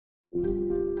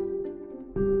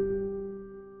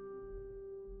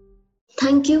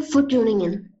Thank you for tuning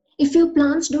in. If your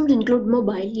plans don't include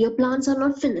mobile, your plans are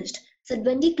not finished, said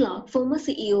Wendy Clark, former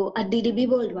CEO at DDB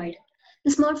Worldwide.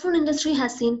 The smartphone industry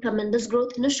has seen tremendous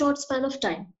growth in a short span of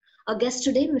time. Our guest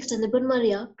today, Mr. Nipun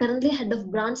Maria, currently head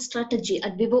of brand strategy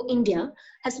at Vivo India,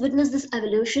 has witnessed this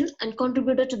evolution and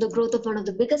contributed to the growth of one of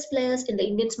the biggest players in the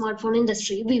Indian smartphone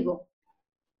industry, Vivo.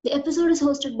 The episode is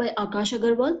hosted by Akash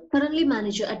Agarwal, currently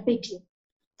manager at Paytm.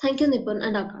 Thank you, Nipun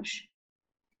and Akash.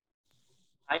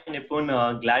 Hi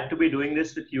Nipun, glad to be doing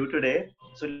this with you today.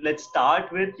 So let's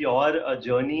start with your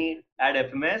journey at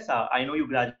FMS. I know you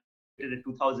graduated in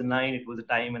 2009. It was a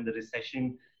time when the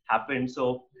recession happened.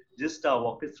 So just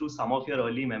walk us through some of your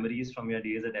early memories from your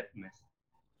days at FMS.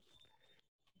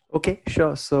 Okay,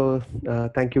 sure. So,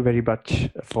 thank you very much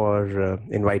for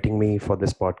inviting me for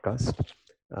this podcast.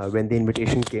 When the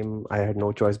invitation came, I had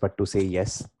no choice but to say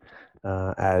yes.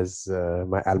 As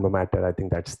my alma mater, I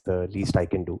think that's the least I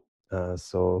can do.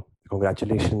 So,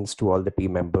 congratulations to all the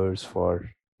team members for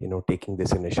taking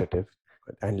this initiative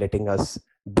and letting us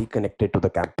be connected to the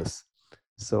campus.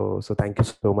 So thank you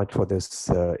so much for this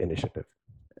initiative.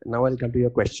 Now I'll come to your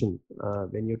question.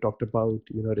 When you talked about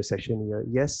recession year,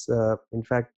 yes, in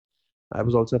fact, I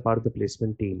was also a part of the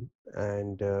placement team,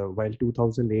 and while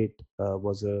 2008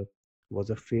 was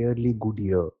a fairly good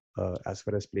year as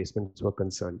far as placements were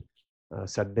concerned,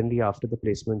 suddenly after the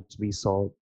placements we saw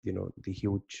the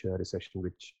huge recession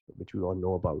which we all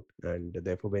know about, and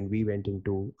therefore when we went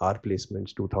into our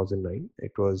placements 2009,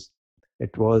 it was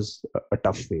a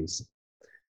tough phase.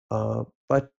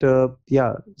 But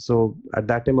yeah, so at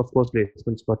that time, of course,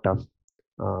 placements were tough.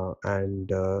 And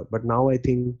but now I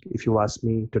think if you ask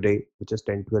me today, which is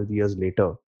 10, 12 years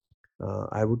later,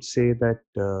 I would say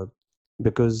that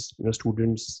because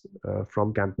students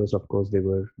from campus, of course, they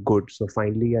were good. So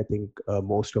finally, I think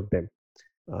most of them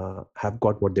have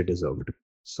got what they deserved.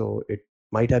 So it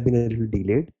might have been a little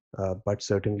delayed, but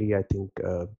certainly I think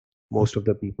most of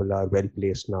the people are well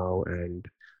placed now and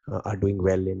are doing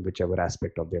well in whichever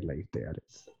aspect of their life they are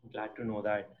in. Glad to know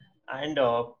that. And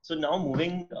so now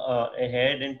moving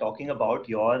ahead and talking about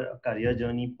your career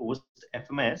journey post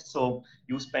FMS. So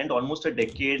you spent almost a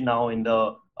decade now in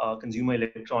the consumer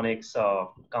electronics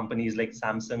companies like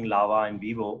Samsung, Lava, and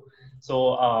Vivo.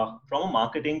 So from a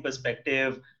marketing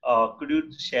perspective, could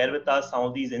you share with us some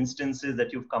of these instances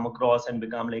that you've come across and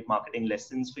become like marketing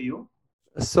lessons for you?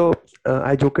 So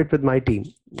I joke it with my team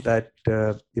that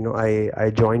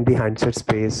I joined the handset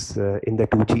space in the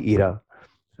 2G era,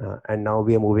 and now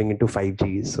we are moving into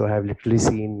 5G. So I have literally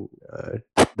seen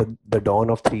the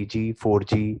dawn of 3G,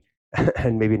 4G,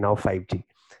 and maybe now 5G.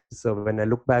 So when I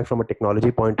look back from a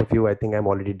technology point of view, I think I'm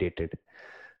already dated.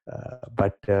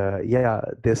 But yeah,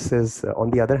 this is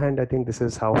on the other hand, I think this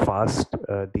is how fast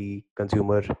the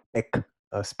consumer tech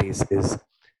space is.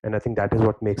 And I think that is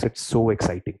what makes it so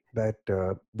exciting that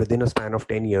within a span of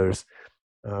 10 years,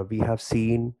 we have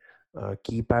seen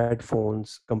keypad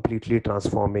phones completely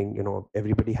transforming,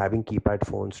 everybody having keypad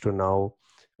phones to now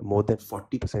more than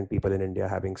 40% people in India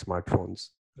having smartphones,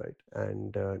 right?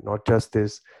 And not just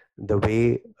this, the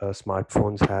way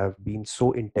smartphones have been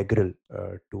so integral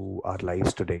to our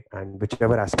lives today, and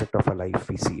whichever aspect of our life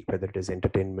we see, whether it is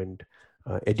entertainment,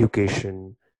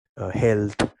 education,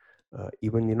 health,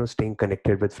 even staying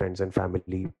connected with friends and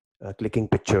family, clicking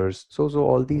pictures. So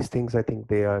all these things, I think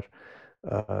they are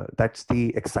that's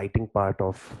the exciting part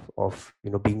of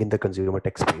being in the consumer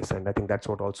tech space, and I think that's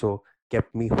what also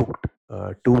kept me hooked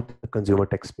to the consumer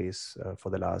tech space for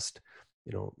the last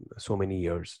so many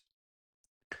years.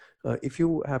 If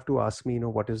you have to ask me,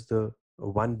 what is the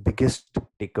one biggest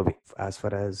takeaway as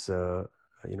far as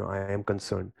I am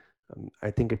concerned,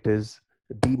 I think it is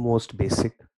the most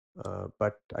basic,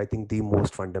 but I think the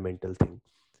most fundamental thing,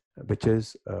 which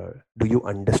is do you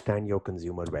understand your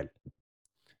consumer well?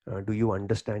 Do you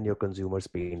understand your consumers'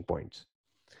 pain points?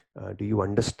 Do you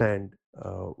understand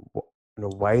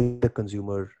why the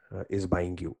consumer is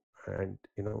buying you? And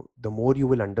the more you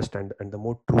will understand, and the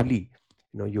more truly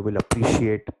you will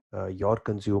appreciate your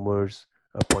consumers'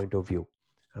 point of view,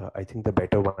 I think the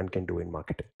better one can do in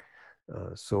marketing.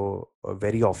 So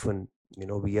very often,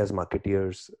 we as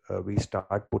marketeers, we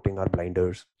start putting our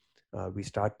blinders, we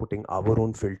start putting our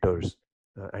own filters,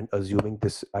 and assuming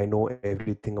this, I know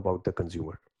everything about the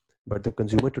consumer. But the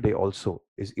consumer today also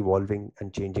is evolving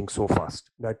and changing so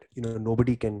fast that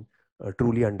nobody can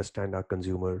truly understand our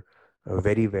consumer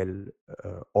very well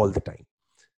all the time.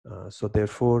 So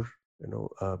therefore,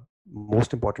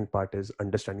 most important part is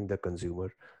understanding the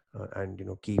consumer, and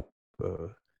keep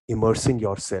immersing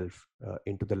yourself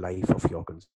into the life of your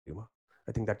consumer.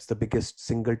 I think that's the biggest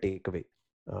single takeaway,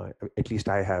 at least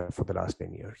I have for the last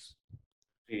 10 years.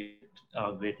 Great.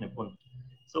 Great, Nipun.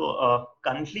 So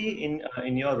currently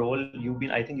in your role,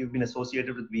 I think you've been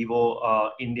associated with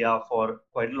Vivo India for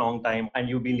quite a long time, and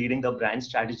you've been leading the brand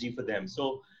strategy for them.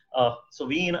 So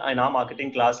we in our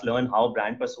marketing class learn how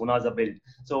brand personas are built.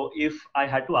 So if I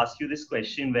had to ask you this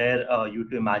question, where you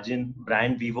to imagine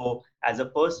brand Vivo as a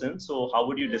person, so how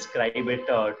would you describe it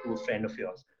to a friend of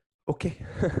yours? Okay.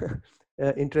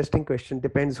 Interesting question.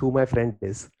 Depends who my friend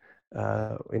is,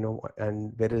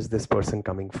 and where is this person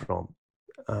coming from.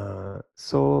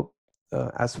 So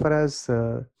as far as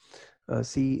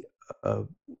see uh,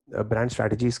 brand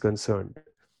strategy is concerned,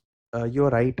 you're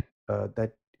right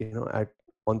that at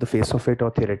on the face of it, or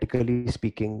theoretically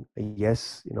speaking,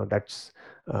 yes, that's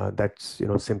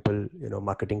simple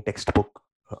marketing textbook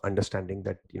understanding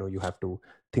that you have to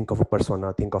think of a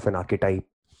persona, think of an archetype,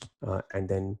 and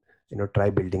then try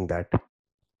building that.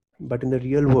 But in the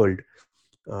real world,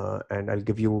 and I'll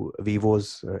give you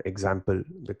Vivo's example,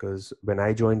 because when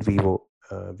I joined Vivo,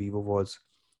 Vivo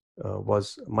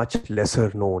was much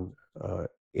lesser known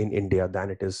in India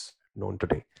than it is known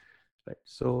today. Right.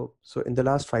 So in the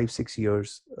last 5 6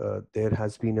 years, there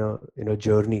has been a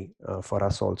journey for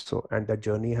us also, and that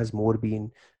journey has more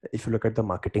been, if you look at the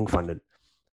marketing funnel,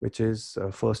 which is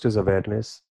first is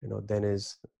awareness, then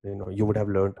is you would have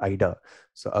learned IDA,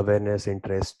 so awareness,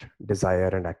 interest, desire,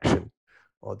 and action,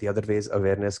 or the other way is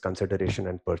awareness, consideration,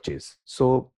 and purchase.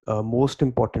 So most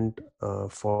important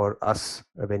for us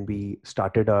when we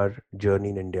started our journey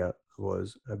in India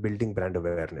was building brand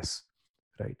awareness,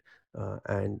 right?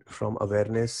 And from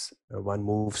awareness, one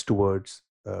moves towards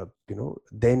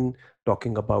then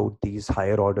talking about these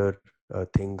higher order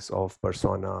things of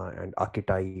persona and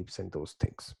archetypes and those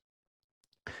things.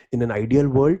 In an ideal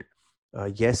world,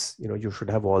 yes, you should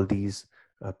have all these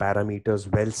parameters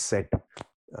well set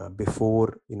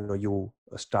before you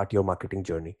start your marketing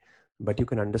journey. But you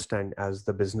can understand, as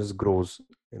the business grows,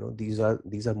 these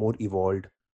are more evolved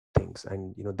things,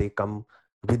 and they come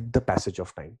with the passage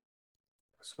of time.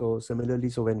 So similarly,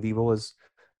 so when Vivo was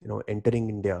entering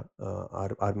India,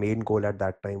 our main goal at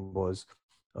that time was,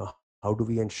 how do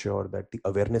we ensure that the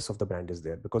awareness of the brand is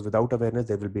there, because without awareness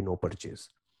there will be no purchase,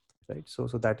 right? So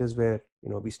that is where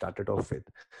we started off with.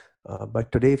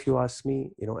 But today, if you ask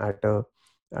me,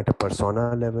 at a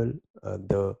persona level,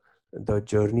 the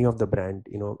journey of the brand,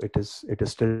 it is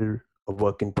still a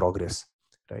work in progress,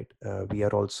 right? We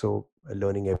are also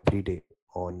learning every day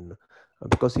on,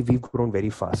 because see, we've grown very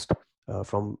fast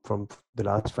from the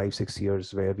last 5 6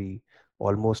 years, where we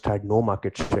almost had no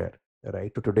market share,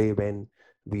 right, to today when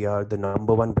we are the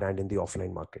number one brand in the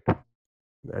offline market,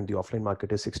 and the offline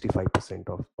market is 65%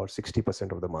 of, or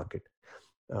 60% of the market.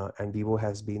 And Vivo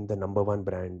has been the number one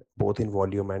brand both in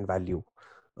volume and value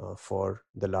for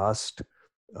the last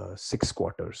 6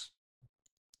 quarters,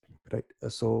 right?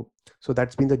 So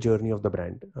that's been the journey of the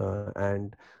brand,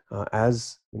 and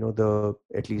as the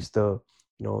at least the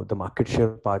market share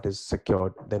part is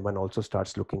secured, then one also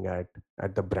starts looking at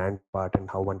the brand part and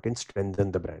how one can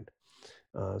strengthen the brand.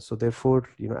 So therefore,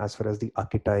 as far as the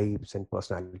archetypes and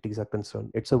personalities are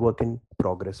concerned, it's a work in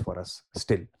progress for us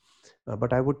still.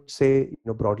 But I would say,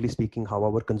 broadly speaking, how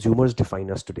our consumers define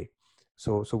us today.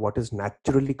 So what is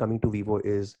naturally coming to Vivo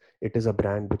is, it is a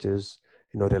brand which is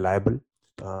reliable.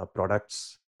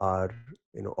 Products are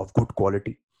of good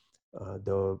quality.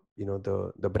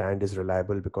 The brand is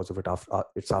reliable because of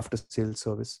its after sales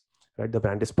service, right? The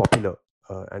brand is popular,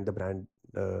 and the brand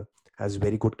has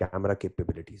very good camera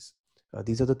capabilities.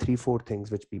 These are the 3 4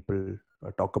 things which people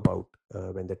talk about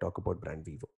when they talk about brand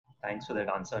Vivo. Thanks for that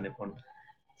answer, Nipun.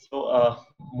 So,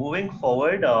 moving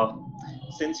forward,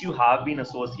 since you have been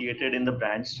associated in the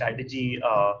brand strategy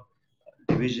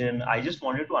division, I just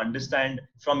wanted to understand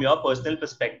from your personal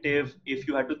perspective, if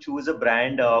you had to choose a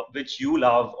brand which you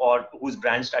love or whose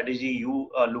brand strategy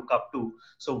you look up to,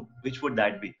 so which would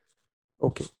that be?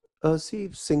 Okay. See,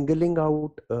 singling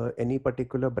out any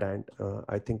particular brand,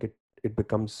 I think it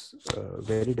becomes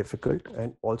very difficult,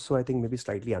 and also I think maybe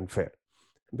slightly unfair,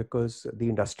 because the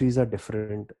industries are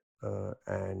different,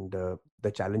 and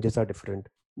the challenges are different.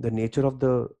 The nature of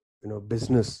the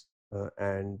business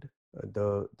and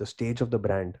the stage of the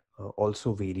brand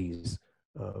also varies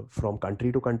from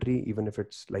country to country, even if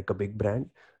it's like a big brand,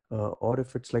 or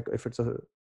if it's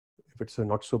a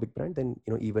not so big brand, then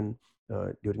even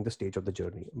during the stage of the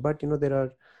journey. But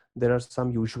there are some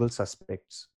usual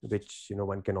suspects which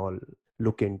one can all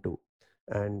look into,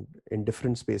 and in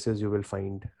different spaces you will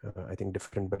find I think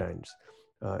different brands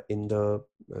in the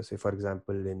say, for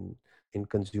example, in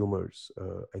consumers,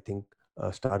 I think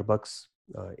Starbucks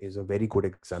is a very good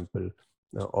example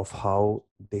of how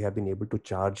they have been able to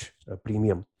charge a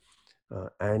premium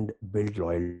and build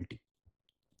loyalty.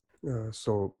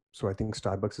 So I think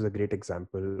Starbucks is a great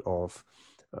example of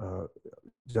uh,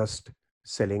 just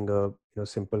selling a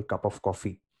simple cup of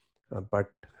coffee,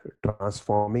 but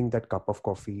transforming that cup of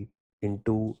coffee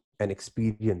into an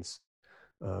experience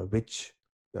which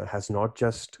has not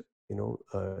just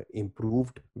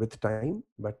improved with time,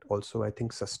 but also I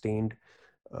think sustained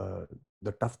uh,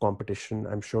 the tough competition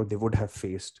I'm sure they would have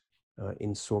faced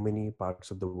in so many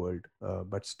parts of the world.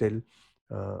 But still,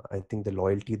 I think the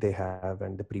loyalty they have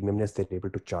and the premiumness they're able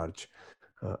to charge,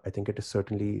 I think it is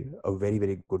certainly a very,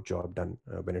 very good job done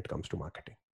when it comes to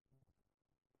marketing.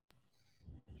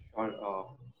 Sure,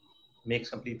 makes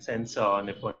complete sense,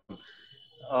 Nipun.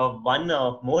 One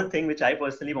more thing which I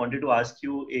personally wanted to ask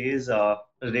you is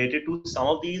related to some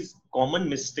of these common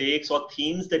mistakes or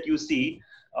themes that you see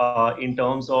in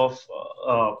terms of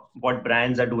what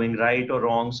brands are doing right or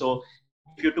wrong. So,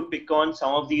 if you to pick on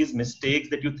some of these mistakes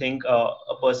that you think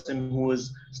a person who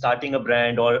is starting a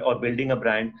brand or building a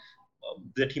brand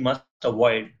that he must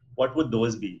avoid, what would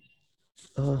those be?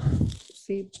 Uh,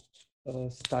 See,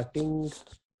 starting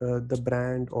the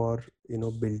brand or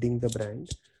building the brand.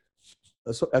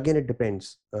 So again, it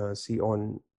depends. See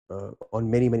on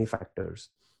many factors.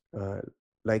 Uh,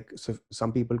 like so,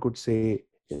 some people could say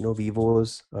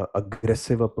Vivo's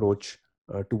aggressive approach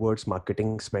towards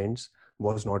marketing spends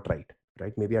was not right.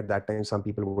 Right? Maybe at that time, some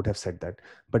people would have said that.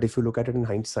 But if you look at it in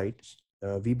hindsight,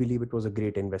 we believe it was a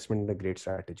great investment and a great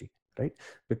strategy, right?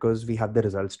 Because we have the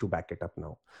results to back it up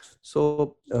now.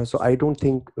 So I don't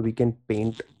think we can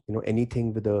paint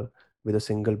anything with a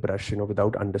single brush,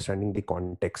 without understanding the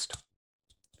context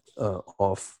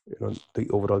of the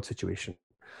overall situation.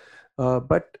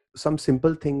 But some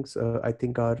simple things I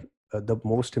think are the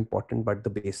most important, but the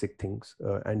basic things.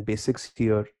 And basics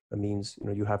here means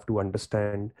you have to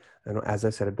understand, as I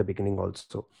said at the beginning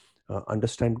also,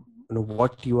 understand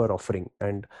what you are offering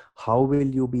and how will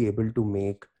you be able to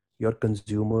make your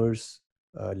consumers'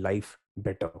 life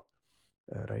better,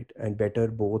 right? And better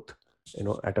both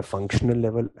at a functional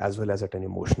level as well as at an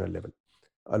emotional level.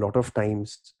 A lot of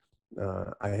times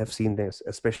I have seen this,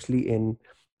 especially in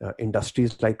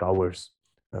industries like ours,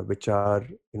 which are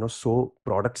so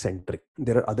product centric.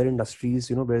 There are other industries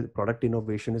where product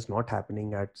innovation is not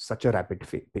happening at such a rapid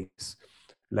pace.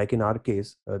 Like in our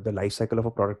case, the life cycle of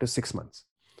a product is 6 months.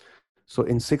 So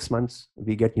in 6 months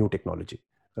we get new technology,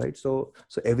 right? So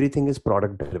everything is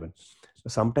product driven.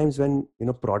 Sometimes when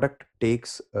product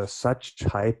takes such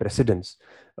high precedence,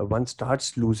 one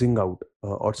starts losing out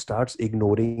or starts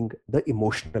ignoring the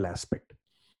emotional aspect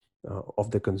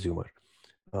of the consumer,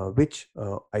 which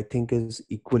I think is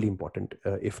equally important,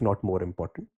 if not more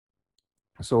important.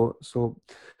 So so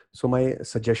so my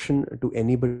suggestion to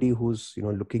anybody who's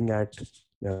looking at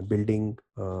building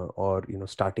or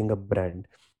starting a brand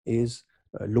is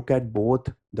look at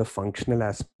both the functional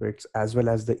aspects as well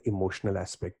as the emotional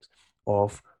aspects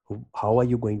of how are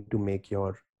you going to make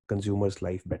your consumers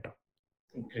life better.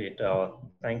 Great.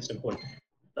 Thanks, Nipun.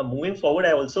 Now, moving forward,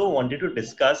 I also wanted to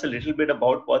discuss a little bit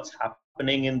about what's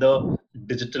happening in the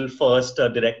digital first,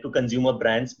 direct to consumer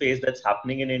brand space that's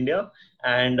happening in India.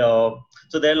 And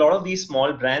so there are a lot of these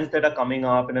small brands that are coming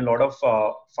up, and a lot of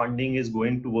funding is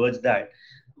going towards that.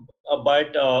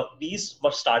 But these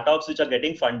startups which are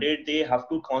getting funded, they have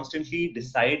to constantly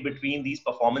decide between these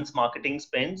performance marketing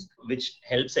spends, which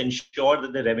helps ensure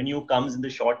that the revenue comes in the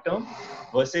short term,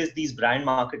 versus these brand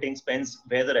marketing spends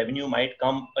where the revenue might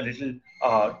come a little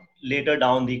later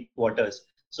down the quarters.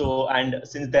 So, and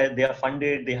since they are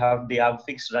funded, they have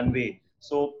fixed runway.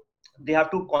 So they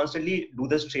have to constantly do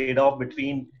this trade-off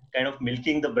between kind of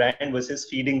milking the brand versus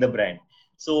feeding the brand.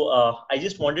 So I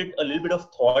just wanted a little bit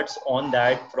of thoughts on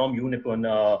that from you, Nipun,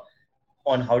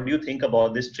 on how do you think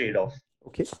about this trade-off?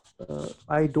 Okay.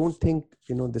 I don't think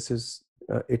this is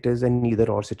it is an either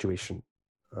or situation.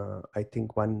 I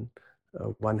think one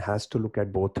has to look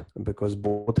at both, because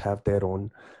both have their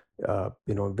own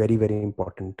very, very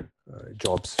important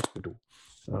jobs to do.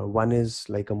 One is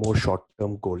like a more short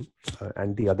term goal,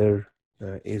 and the other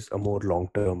is a more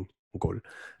long term goal.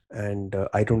 And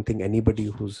I don't think anybody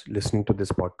who's listening to this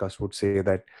podcast would say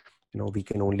that we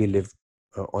can only live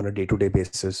on a day to day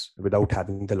basis without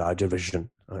having the larger vision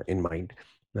in mind.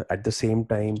 At the same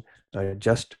time,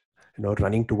 just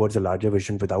running towards a larger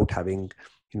vision without having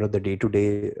the day to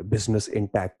day business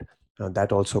intact,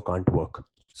 that also can't work.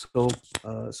 So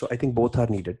I think both are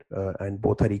needed, and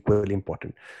both are equally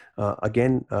important.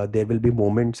 Again, there will be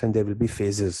moments and there will be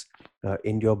phases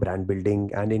in your brand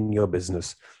building and in your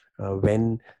business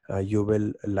when you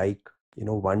will like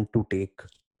one to take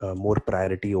more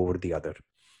priority over the other.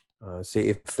 Say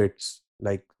if it's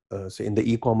like say in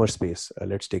the e-commerce space,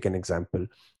 let's take an example.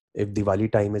 If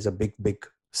Diwali time is a big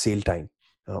sale time,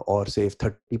 or say if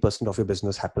 30% of your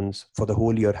business happens for the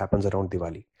whole year happens around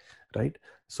Diwali, right?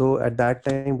 So at that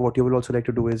time, what you will also like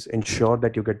to do is ensure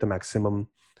that you get the maximum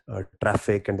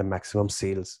traffic and the maximum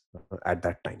sales at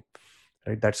that time,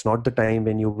 right? That's not the time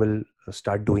when you will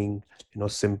start doing,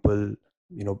 simple,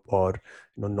 or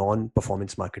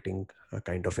non-performance marketing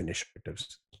kind of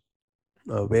initiatives.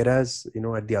 Whereas,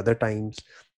 at the other times,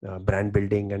 brand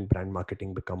building and brand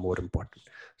marketing become more important.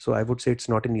 So I would say it's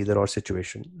not an either or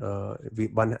situation.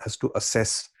 One has to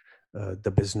assess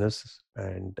the business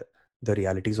and the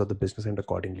realities of the business and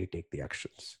accordingly take the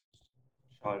actions.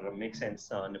 Sure, makes sense,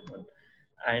 Nipun.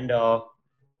 And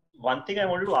one thing I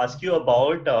wanted to ask you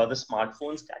about the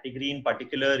smartphones category in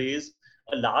particular is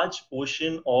a large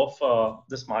portion of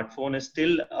the smartphone is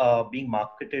still being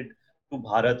marketed to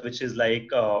Bharat, which is like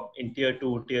in tier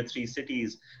two, tier three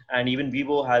cities, and even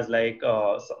Vivo has like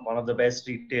one of the best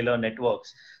retailer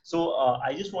networks. So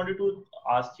I just wanted to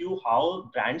ask you how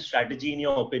brand strategy, in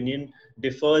your opinion,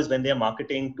 differs when they are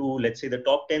marketing to, let's say, the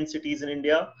top 10 cities in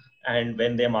India, and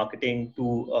when they're marketing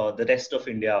to the rest of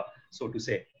India, so to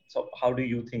say. So how do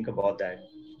you think about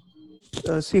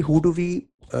that? See, who do we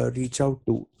reach out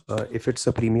to? If it's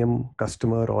a premium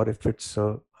customer or if it's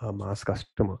a mass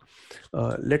customer,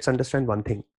 let's understand one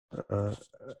thing, uh,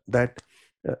 that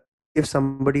uh, if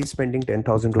somebody is spending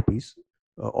 10,000 rupees,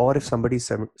 or if somebody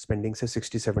is spending say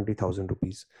 60, 70,000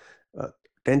 rupees, uh,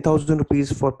 10,000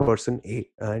 rupees for person A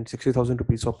and 60,000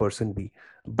 rupees for person B,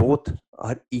 both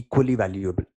are equally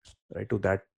valuable, right, to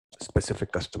that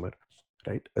specific customer,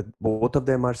 right? Both of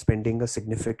them are spending a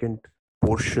significant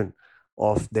portion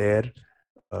of their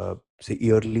say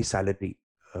yearly salary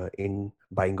in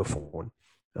buying a phone,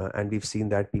 and we've seen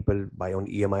that people buy on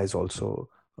EMIs also,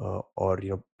 or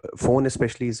phone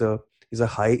especially is a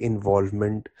high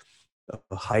involvement,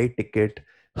 high ticket,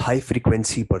 high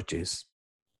frequency purchase,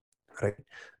 right?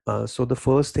 So the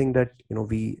first thing that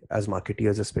we as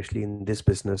marketeers, especially in this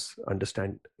business,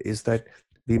 understand is that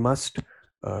we must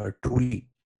truly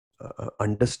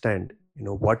understand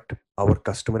what our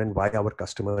customer and why our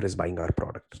customer is buying our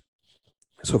product.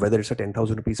 So whether it's a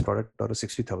 10,000 rupees product or a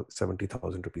 60,000,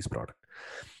 70,000 rupees product.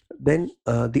 Then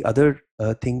the other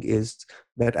thing is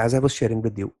that, as I was sharing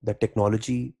with you, that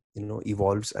technology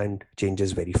evolves and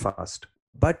changes very fast.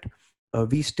 But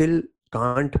we still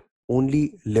can't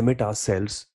only limit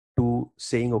ourselves to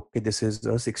saying, okay, this is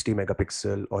a 60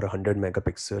 megapixel or a 100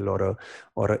 megapixel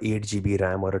or a 8 GB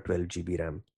RAM or a 12 GB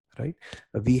RAM, right?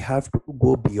 We have to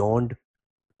go beyond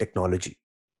technology,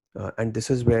 and this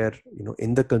is where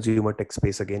in the consumer tech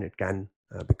space again it can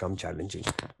become challenging.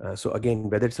 So again,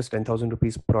 whether it's a 10,000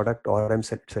 rupees product or I'm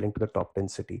selling to the top 10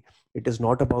 city, it is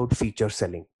not about feature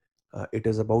selling, it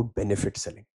is about benefit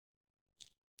selling.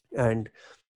 And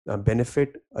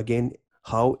benefit, again,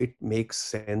 how it makes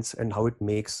sense and how it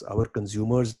makes our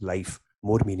consumers life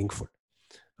more meaningful.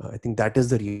 I think that is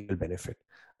the real benefit.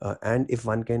 And if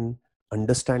one can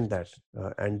understand that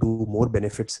and do more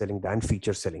benefit selling than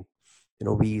feature selling,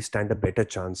 we stand a better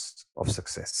chance of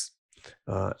success.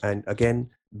 And again,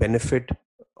 benefit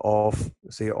of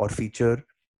say or feature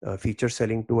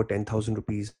selling to a 10,000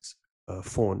 rupees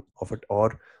phone of it,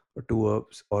 or to a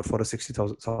or for a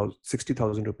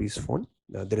 60,000 rupees phone,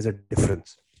 there is a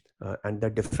difference, and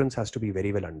that difference has to be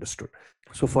very well understood.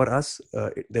 So for us,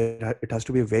 it has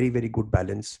to be a very, very good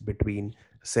balance between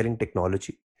selling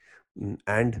technology,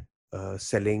 and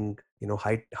selling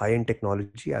high end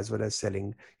technology, as well as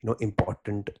selling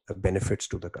important benefits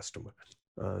to the customer.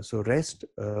 So rest,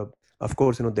 of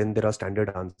course, then there are standard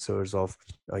answers of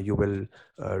you will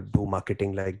do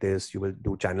marketing like this, you will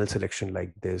do channel selection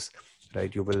like this,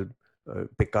 right? You will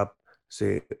pick up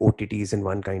say OTTs in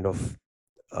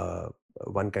uh,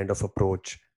 one kind of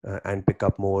approach, and pick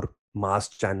up more mass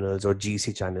channels or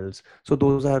GC channels. So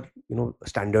those are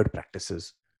standard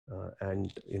practices,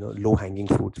 and low hanging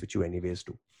fruits which you anyways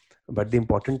do. But the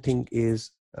important thing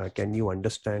is, can you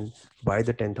understand why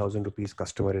the 10,000 rupees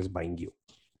customer is buying you,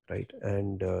 right?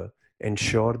 And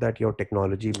ensure that your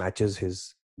technology matches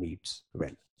his needs well.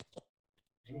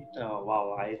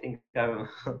 Wow, I think I've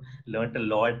learned a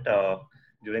lot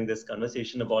during this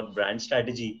conversation about brand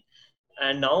strategy.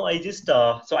 And now I just,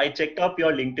 so I checked up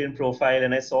your LinkedIn profile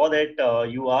and I saw that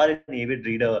you are an avid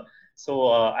reader. So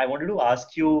I wanted to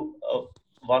ask you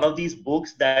one of these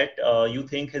books that you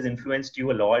think has influenced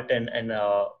you a lot, and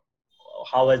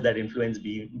how has that influence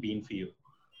been for you?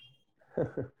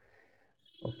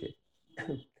 Okay.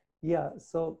 Yeah,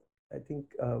 so I think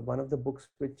one of the books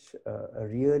which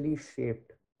really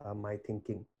shaped my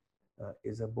thinking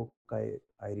is a book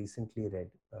I recently read.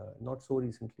 Not so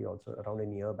recently, also around a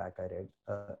year back I read,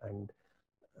 and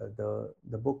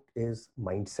the book is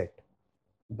Mindset.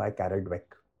 by Carol Dweck.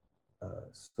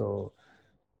 So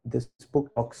this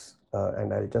book talks,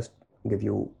 and I'll just give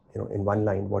you, in one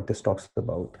line what this talks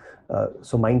about.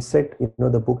 So mindset,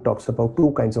 the book talks about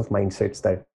two kinds of mindsets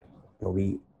that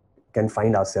we can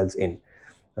find ourselves in.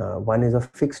 One is a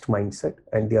fixed mindset,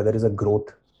 and the other is a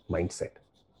growth mindset.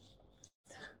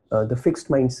 The fixed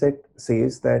mindset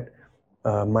says that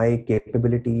my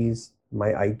capabilities,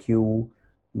 my IQ,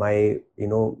 my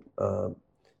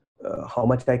how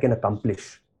much I can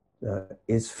accomplish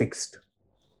is fixed,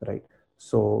 right?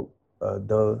 So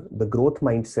the growth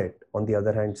mindset, on the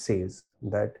other hand, says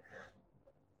that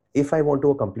if I want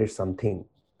to accomplish something,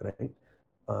 right,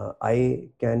 I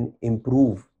can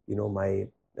improve, my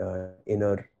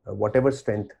inner whatever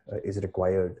strength is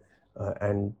required,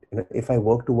 and if I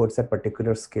work towards a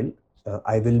particular skill,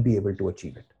 I will be able to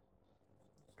achieve it.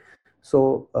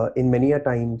 So in many a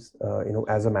times,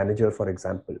 as a manager, for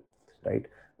example, right,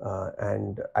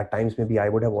 and at times maybe I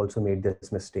would have also made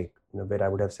this mistake, where I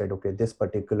would have said, okay, this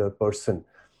particular person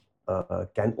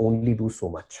can only do so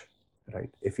much, right?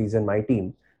 If he's in my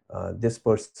team, this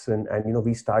person, and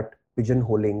we start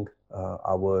pigeonholing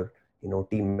our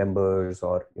team members,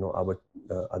 or our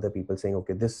other people, saying,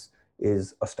 okay, this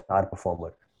is a star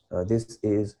performer, this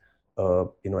is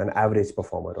an average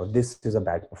performer, or this is a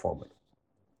bad performer.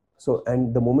 So,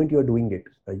 and the moment you are doing it,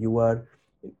 you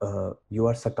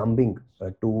are succumbing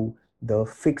to the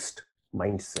fixed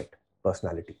mindset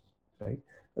personality, right?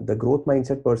 The growth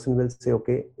mindset person will say,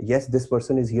 okay, yes, this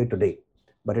person is here today,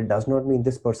 but it does not mean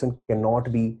this person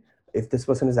cannot be. If this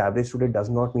person is average today, does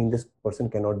not mean this person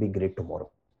cannot be great tomorrow.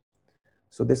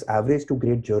 So this average to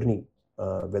great journey,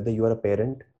 whether you are a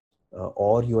parent,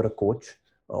 or you are a coach,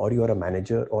 or you are a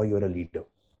manager, or you are a leader,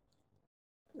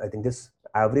 I think this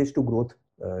average to growth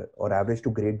or average to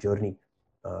great journey,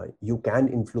 you can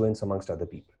influence amongst other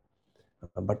people,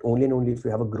 but only and only if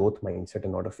you have a growth mindset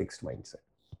and not a fixed mindset.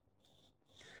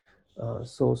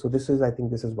 So this is, I think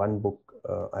this is one book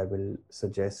I will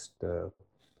suggest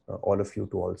all of you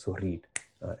to also read,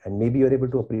 and maybe you're able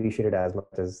to appreciate it as much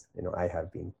as I have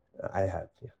been. I have,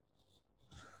 yeah.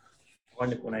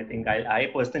 Wonderful. I think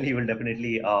I personally will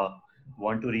definitely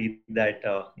want to read that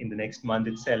in the next month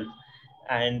itself.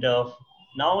 And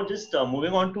now just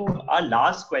moving on to our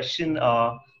last question.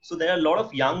 So there are a lot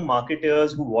of young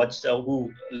marketers who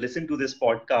who listen to this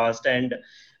podcast, and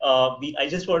I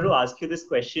just want to ask you this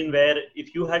question: where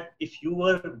if you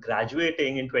were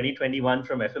graduating in 2021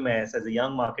 from FMS as a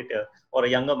young marketer or a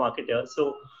younger marketer,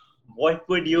 so what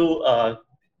would you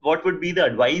what would be the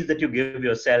advice that you give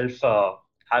yourself,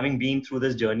 having been through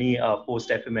this journey post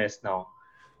FMS now?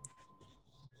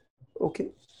 Okay,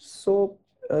 so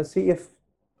see,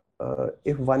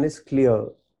 if one is clear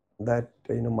that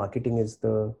marketing is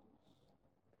the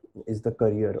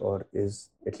career, or is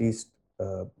at least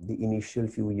the initial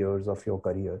few years of your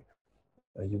career,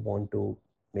 you want to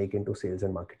make into sales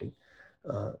and marketing.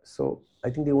 So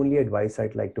I think the only advice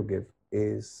I'd like to give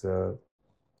is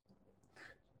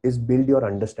build your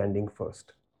understanding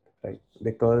first, right?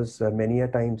 Because many a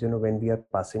times, when we are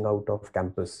passing out of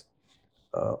campus,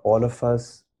 all of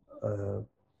us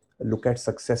look at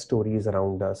success stories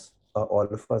around us. All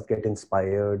of us get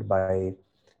inspired by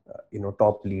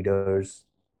top leaders,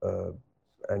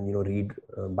 and read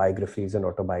biographies and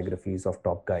autobiographies of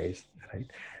top guys, right?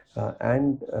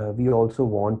 And we also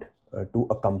want to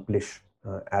accomplish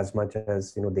as much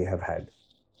as they have had,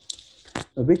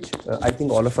 which I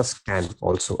think all of us can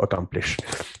also accomplish.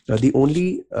 The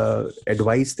only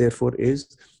advice, therefore,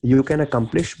 is you can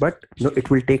accomplish, but it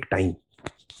will take time.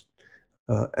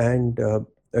 And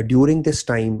during this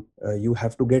time, you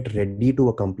have to get ready to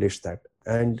accomplish that.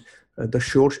 And a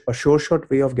short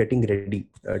way of getting ready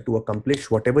to accomplish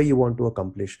whatever you want to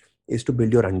accomplish is to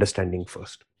build your understanding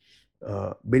first.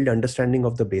 Build understanding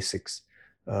of the basics.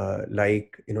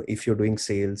 Like, if you're doing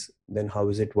sales, then how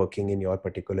is it working in your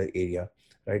particular area,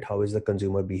 right? How is the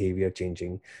consumer behavior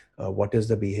changing? What is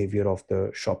the behavior of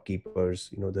the shopkeepers,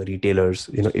 the retailers,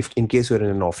 if in case you're in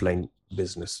an offline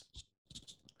business.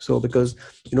 So because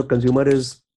consumer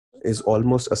is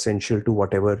almost essential to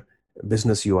whatever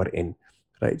business you are in,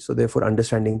 right? So therefore,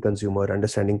 understanding consumer,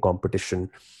 understanding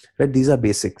competition, right, these are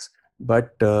basics.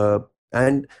 But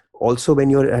and also,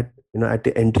 when you're at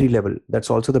the entry level,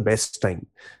 that's also the best time.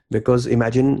 Because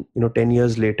imagine 10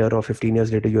 years later or 15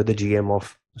 years later, you're the GM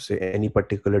of, say, any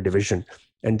particular division,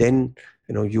 and then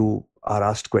you are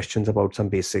asked questions about some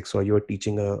basics, or you're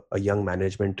teaching a young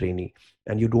management trainee,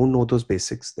 and you don't know those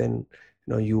basics, then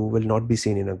you will not be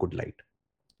seen in a good light.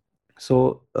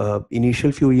 So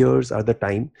initial few years are the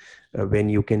time when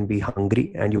you can be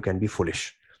hungry and you can be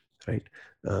foolish, right?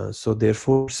 So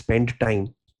therefore, spend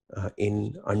time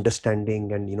in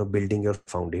understanding and building your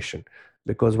foundation.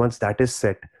 Because once that is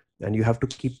set, and you have to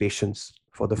keep patience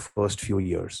for the first few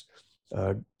years,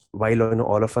 uh, while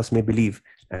all of us may believe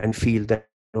and feel that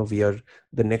we are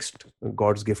the next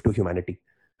God's gift to humanity,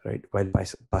 right, while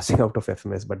passing out of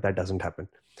FMS, but that doesn't happen.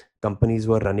 Companies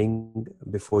were running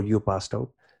before you passed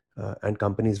out, and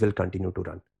companies will continue to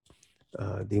run.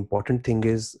 The important thing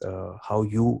is how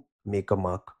you make a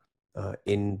mark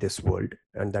in this world,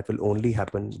 and that will only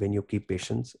happen when you keep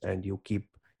patience and you keep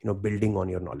building on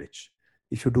your knowledge.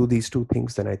 If you do these two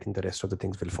things, then I think the rest of the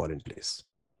things will fall in place.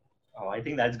 I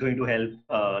think that's going to help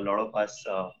a lot of us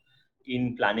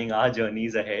in planning our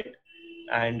journeys ahead.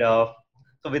 And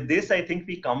so, with this, I think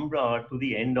we come to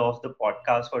the end of the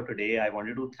podcast for today. I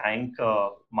wanted to thank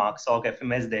Mark Sock,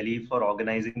 FMS Delhi, for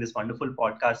organizing this wonderful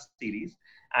podcast series,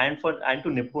 and to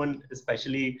Nipun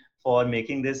especially for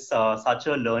making this such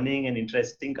a learning and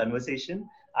interesting conversation.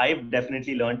 I've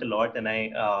definitely learned a lot, and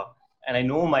I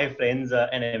know my friends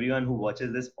and everyone who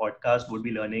watches this podcast would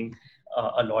be learning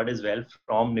a lot as well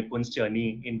from Nipun's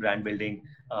journey in brand building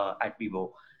at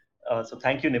Vivo. So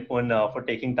thank you, Nipun, for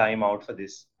taking time out for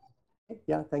this.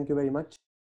 Yeah, thank you very much.